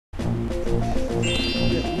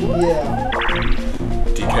Yeah.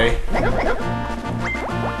 DK.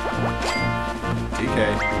 DK.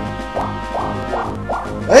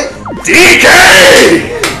 Hey! DK!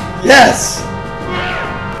 Yes!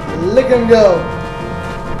 Look at him go.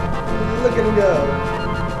 Look at him go.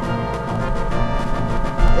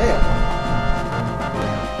 Yeah.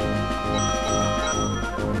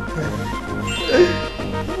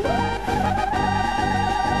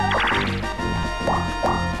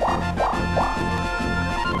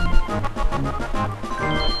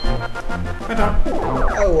 Hi, Tom.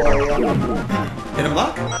 Oh, well, yeah. Hit him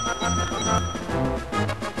block.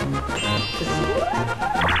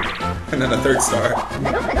 And then a third star.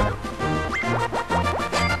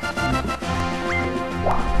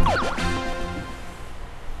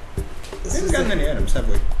 This We've is gotten any items, have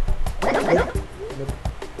we?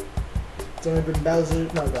 It's only been Bowser,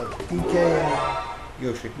 not Bowser, DK and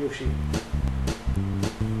Yoshi. Yoshi.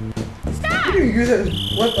 Stop! You didn't use it as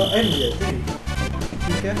what item yet, did you?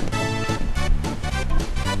 DK?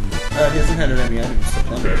 He hasn't had any items to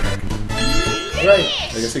plunder, I think. Right.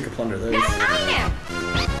 I guess he could plunder those.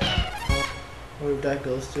 Where that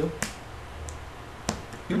goes to.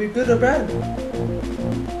 Could be good or bad.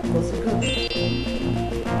 Mostly good.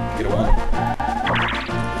 Get a one.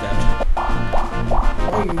 That.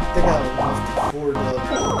 Oh, you think I'll have to afford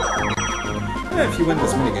Yeah, if you win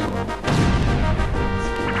this minigame.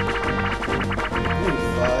 maybe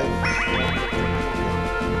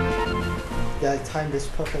 5. Gotta time this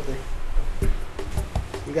perfectly.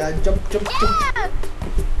 You gotta jump.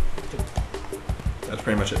 That's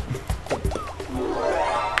pretty much it.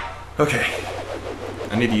 Okay.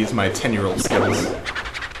 I need to use my 10-year-old skills.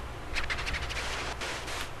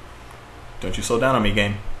 Don't you slow down on me,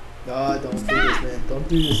 game. Ah, don't do this, man. Don't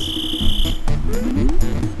do this.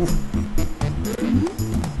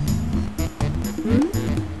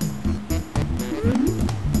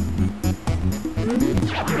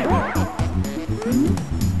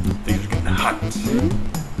 Things are getting hot.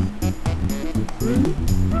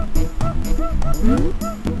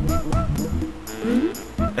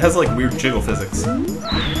 It has like weird jiggle physics.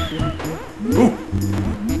 Ooh!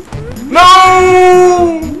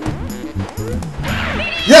 No!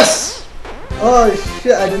 Yes! Oh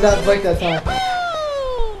shit! I did not break that time.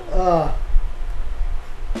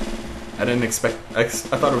 I didn't expect. I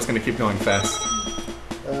thought it was gonna keep going fast.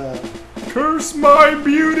 Curse my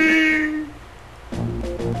beauty!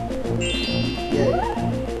 Yeah.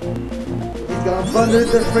 He's gonna thunder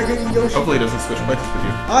the friggin' Yoshi. Hopefully, it doesn't switch places with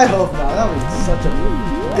you. I hope not. That was such a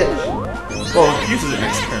bitch. Well, it uses it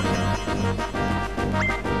next turn.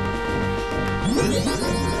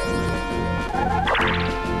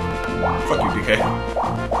 Fuck you, DK.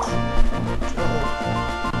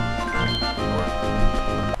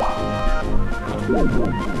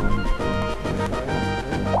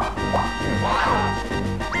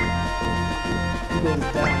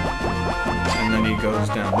 And then he goes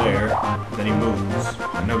down there, then he moves,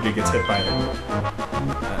 and nobody gets hit by it. I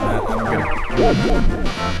don't get it.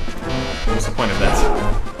 What's the point of that?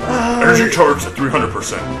 Energy charge at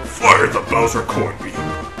 300%. Fire the Bowser coin beam.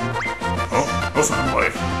 Oh, that's not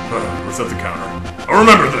life. Reset the counter. I'll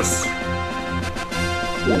remember this.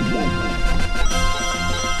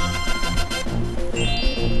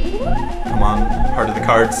 Come on, heart of the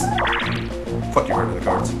cards. Fuck you, heart of the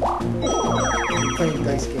cards. Playing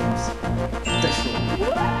dice games. Dice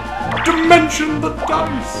roll. Dimension the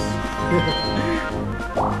dice!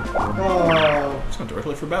 Oh. He's gone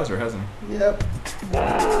directly for Bowser, hasn't he? Yep.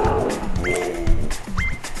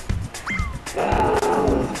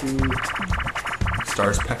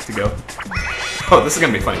 Stars packed to go. Oh, this is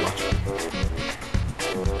gonna be funny, watch.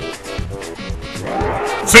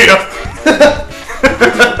 See ya!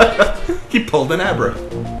 He pulled an Abra.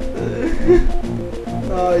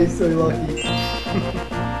 Oh, he's so lucky.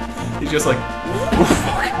 He's just like, oh,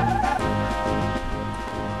 fuck.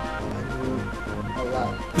 A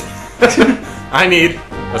lot. I need,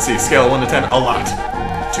 let's see, scale of 1 to 10, a lot.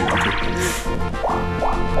 2, 2.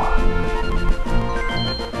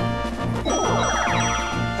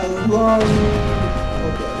 A long...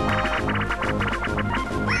 Okay.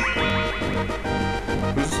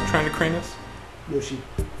 Who's trying to crane us? Yoshi.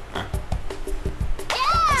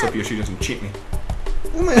 Let's hope Yoshi doesn't cheat me.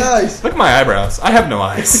 Look at my eyes! Look at my eyebrows. I have no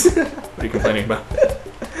eyes. What are you complaining about?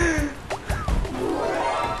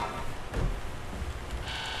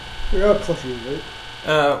 You're all plushie, right?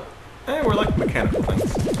 We're like mechanical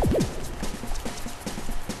things.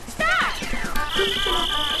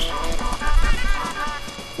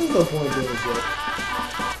 There's no point in doing this yet.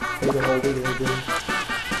 Take the whole video game.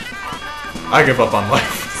 I give up on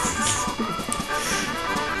life.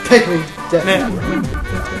 Technically, dead.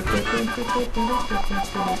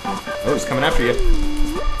 Oh, he's coming after you.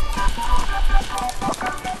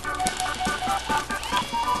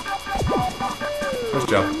 Nice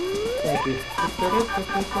job. Thank you.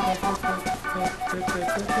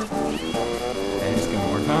 And just give me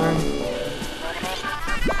more time.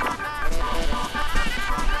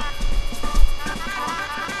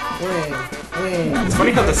 It's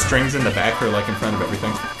funny how the strings in the back are like in front of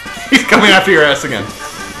everything. He's coming after your ass again.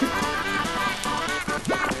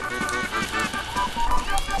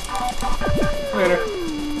 Later.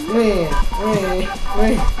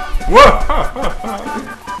 Whoa!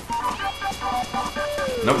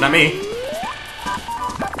 Nope, not me.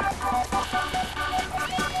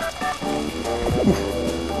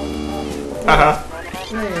 Haha.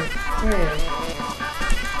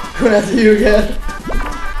 Going after you again.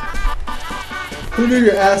 Who knew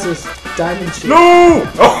your ass was diamond shaped? No!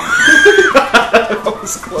 Oh! That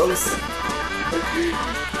was close.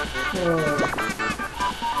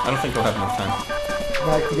 I don't think we'll have enough time.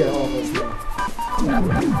 Now I can get all of us now.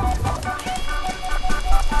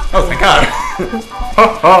 Oh, thank God! How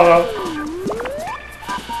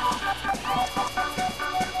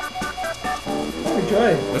are you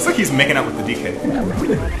trying? Looks like he's making out with the DK. Going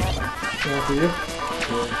after you.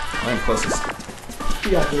 I am closest.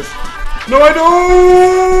 You got this. No, I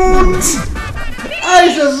don't!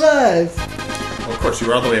 I survived! Well, of course, you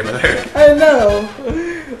were all the way over there. I know!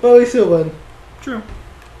 But we still won. True.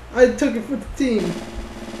 I took it for the team.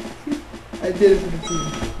 I did it for the team.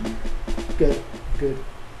 Good. Good.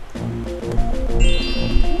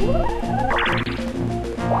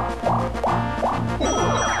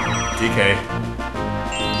 DK.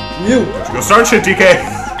 You! Don't you go starting shit, DK! I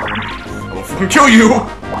will fucking kill you!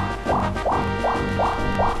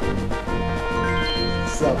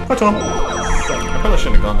 Sup. Hi, Tom. Sup. I probably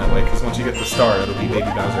shouldn't have gone that way, because once you get the star, it'll be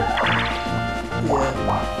Baby Bowser.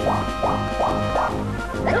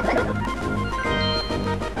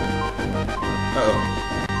 Uh-oh.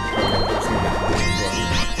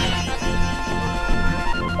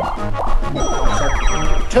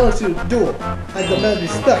 Tell us to duel. I demand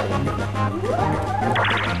respect.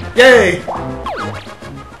 Yay!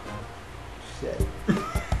 Shit.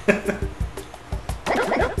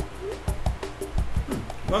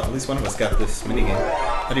 Well, at least one of us got this minigame.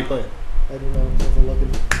 How do you play it? I don't know. I wasn't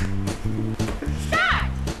looking.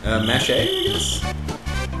 Mash A, I guess?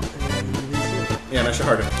 Yeah, mash it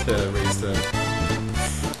harder to raise the...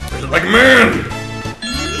 Raise it like a man!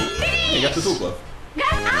 Yeah, you got the dual glove. I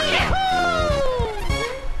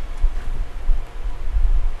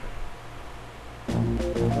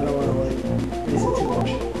don't want to like raise it too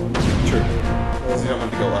much. True. So you don't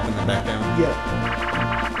want to go up and then back down. Yeah.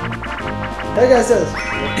 That guy says.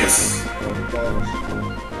 Yes! Balls.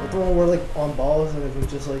 Like the one where like on balls and if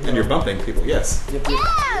it's just like. And you're bumping people, yes. Yep,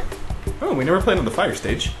 yep. Oh, we never played on the fire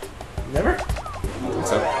stage. Never? I don't think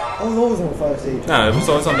so. I was always on the fire stage. No, it was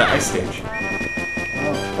always on the ice stage.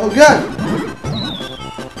 Oh god!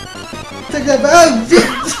 Take that back! Oh,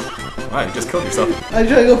 shit! Wow, you just killed yourself. I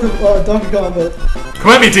tried to go for Donkey Kong, but.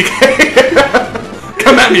 Come at me, DK!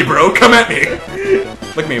 Come at me, bro! Come at me!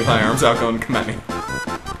 Look at me with my arms out going, come at me.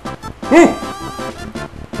 Woo!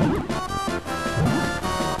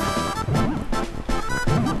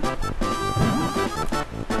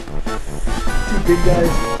 Two big guys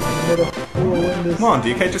in the middle. Who will win this? Come on,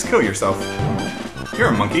 DK, just kill yourself. You're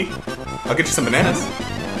a monkey. I'll get you some bananas.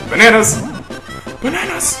 Bananas!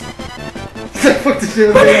 Bananas! Fuck the shit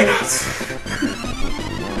out of me. Bananas!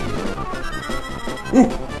 Ooh!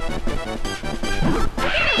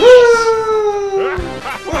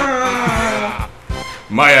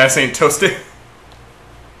 My ass ain't toasted.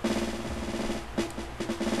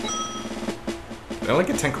 Did I only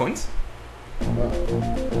get 10 coins?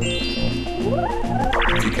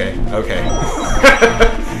 DK. Okay.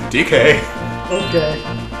 DK. Okay.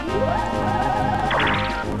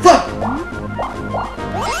 Fuck!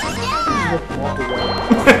 Walk away.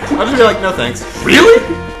 I'll just be like, no thanks. Really?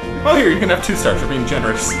 Well, here, you can have 2 stars for being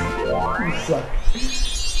generous. You suck.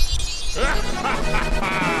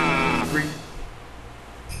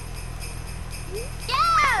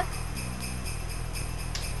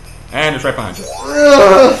 And it's right behind you.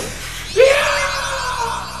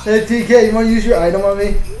 Hey TK, you wanna use your item on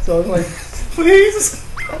me? So I'm like, Please?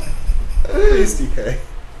 Please, DK.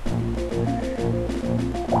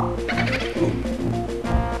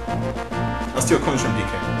 I'll steal coins from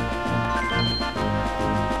DK.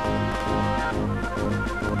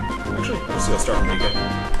 Actually, I'll steal a star from DK.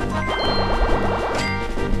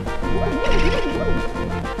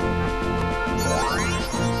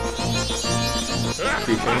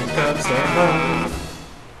 DK cups are high.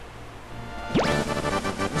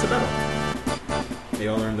 they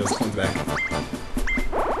all earn those coins back.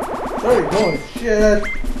 Sorry, going shit.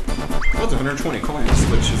 Well, it's 120 coins,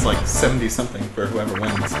 which is like 70 something for whoever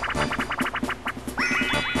wins.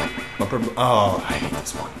 Oh, I hate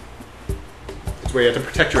this one. It's where you have to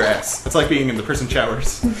protect your ass. It's like being in the prison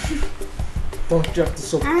showers. Don't jump the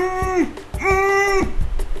sofa.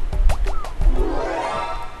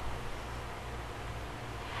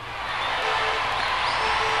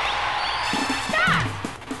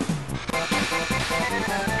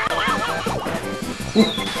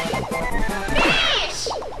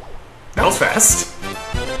 That was fast.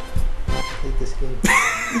 I hate this game.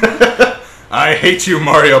 I hate you,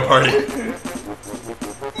 Mario Party.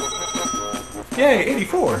 Yay,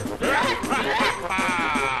 84! I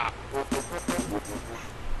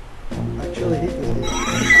actually hate this game.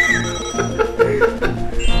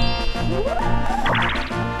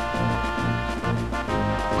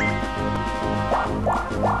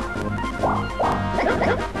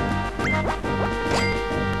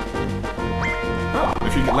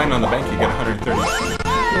 If you land on the bank, you get 130.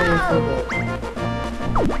 Yeah,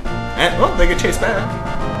 And, well, they get chased back.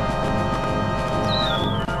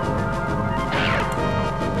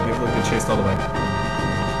 Maybe they'll get chased all the way.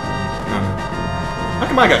 No. How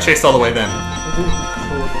come I got chased all the way then?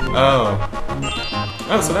 Oh.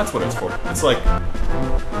 Oh, so that's what it's for. It's like...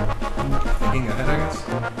 thinking ahead, I guess?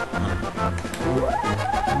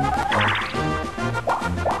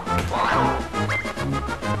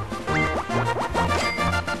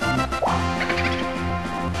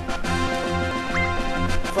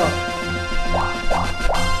 Fuck.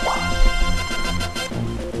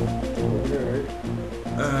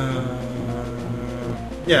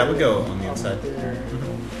 Yeah, we'll go on the inside. There.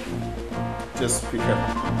 Just be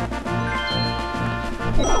careful.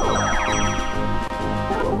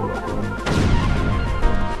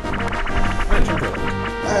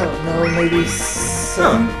 I don't know, maybe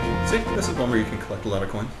some. Oh, see, this is one where you can collect a lot of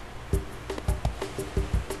coins.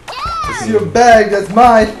 It's your bag, that's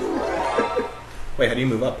mine. Wait, how do you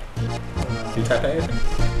move up? Do you tap A? I think?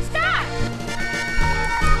 Stop!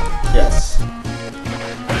 Yes.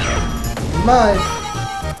 Mine.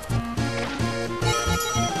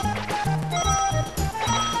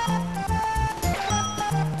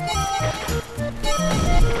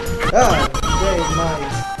 Ah, dang, mine.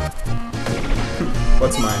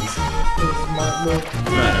 What's mine? It's my look.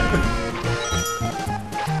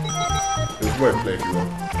 It was wordplay, if you will.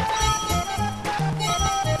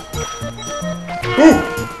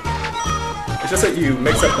 It's just that you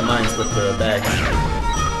mix up the mines with the bags.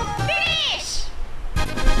 Finish! I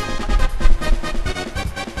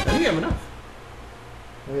think you have enough.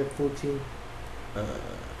 We have 14.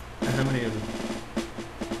 How many of them?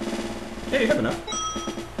 Yeah, you have enough.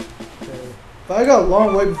 Okay. But I got a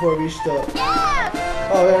long way before I reached the...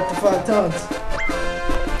 Oh, we're up to 5 tons.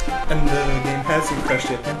 And the game hasn't crashed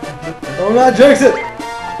yet. Oh, not jinx it!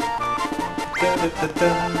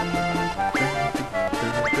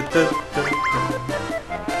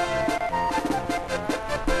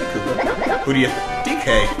 Who do you... DK!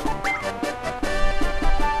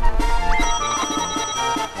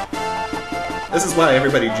 This is why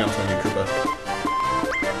everybody jumps on you, Koopa.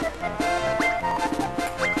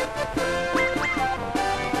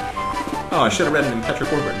 Oh, I should have read it in Patrick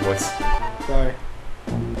Warburton voice. Sorry.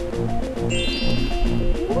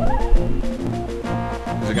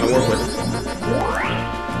 Is it gonna work with?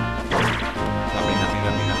 Not me.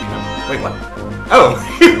 Wait, what? Oh,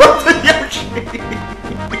 he wrote the Yoshi!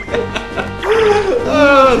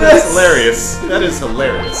 Oh, that's hilarious. That is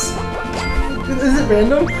hilarious. Is it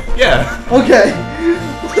random? Yeah. Okay.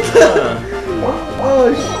 What the? Oh,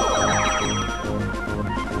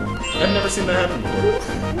 I've never seen that happen before.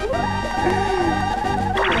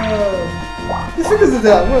 Just because of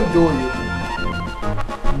that, I'm gonna duel you.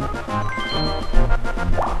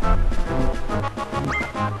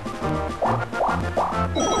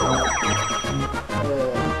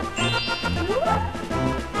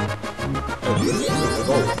 Oh, this is a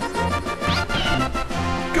goal.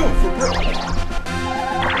 Go for broke!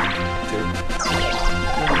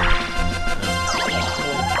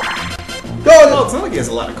 Go! Well, it's not like he has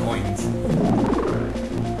a lot of coins.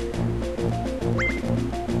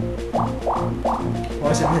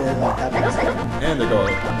 Watch it minute that happens. And they're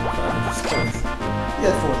going 5 coins.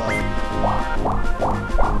 Yeah, 4 left.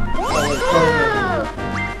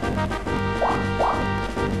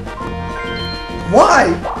 Why?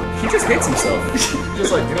 He just hates himself. He's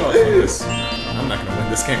just like, you know what, fuck this. I'm not gonna win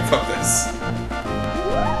this game, fuck this.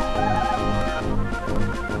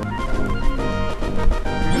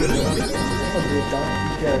 I'll do it, Don.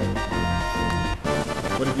 You get it.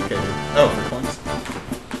 What did DK do? Oh, for coins.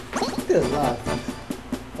 Get it live.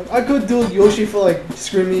 Like, I could do Yoshi for like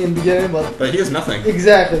screaming in the beginning, but But he has nothing.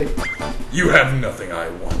 exactly. You have nothing I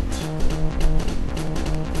want.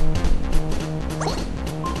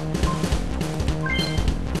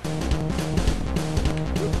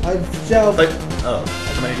 I shall. Like, oh,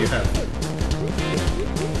 how many do you have?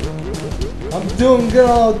 I'm doing good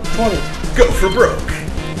on 20. Go for broke.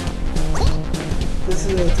 This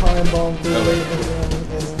is a time bomb thing. Oh.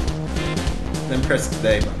 Yes. Then press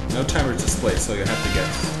the A button. No timer is displayed, so you'll have to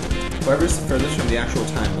guess. Whoever's the furthest from the actual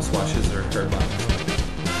time must watch his or her button.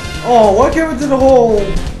 Oh, why can't we do the whole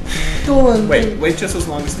stolen Wait, thing? wait just as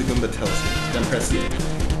long as the Goomba tells you. Then press the A.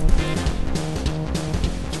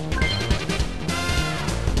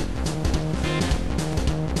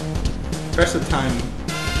 Press the time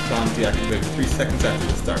bomb deactivated 3 seconds after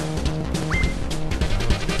the start.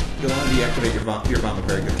 You'll want to deactivate your bomb a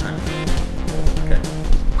very good time. Okay.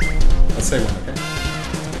 Let's say one, okay?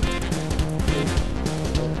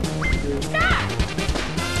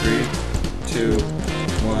 3, 2,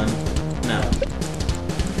 1, now.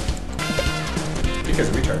 Because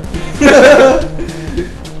of retard.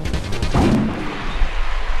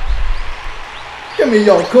 Give me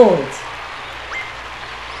your coins.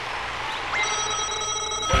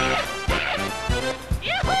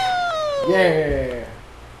 Yeah.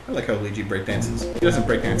 I like how Luigi breakdances. He doesn't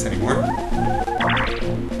breakdance anymore.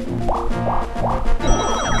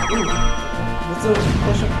 What's the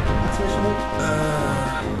question? Exclamation mark?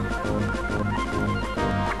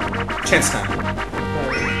 Chance time.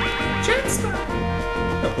 Alright. Chance time.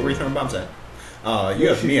 Oh, who are you throwing bombs at? You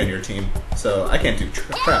have me on your team, so I can't do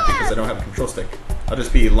crap because I don't have a control stick. I'll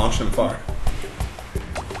just be launching them far.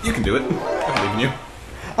 You can do it. I believe in you.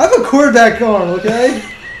 I have a quarterback on, okay?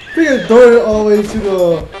 We can throw it all the way to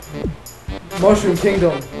the Mushroom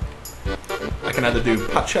Kingdom. I can either do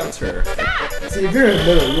pot shots or... See, if you're in the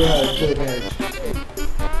middle, you'll have a good advantage.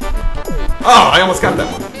 Oh, I almost got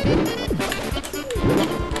that one.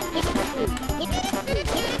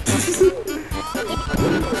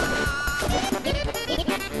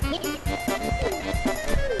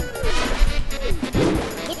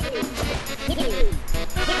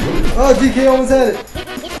 Oh, DK almost had it.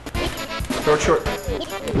 Throw it short.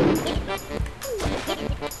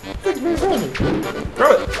 It's very funny.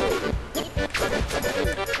 Throw it.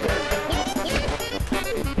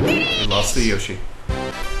 We lost the Yoshi.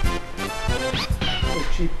 So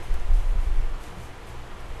cheap.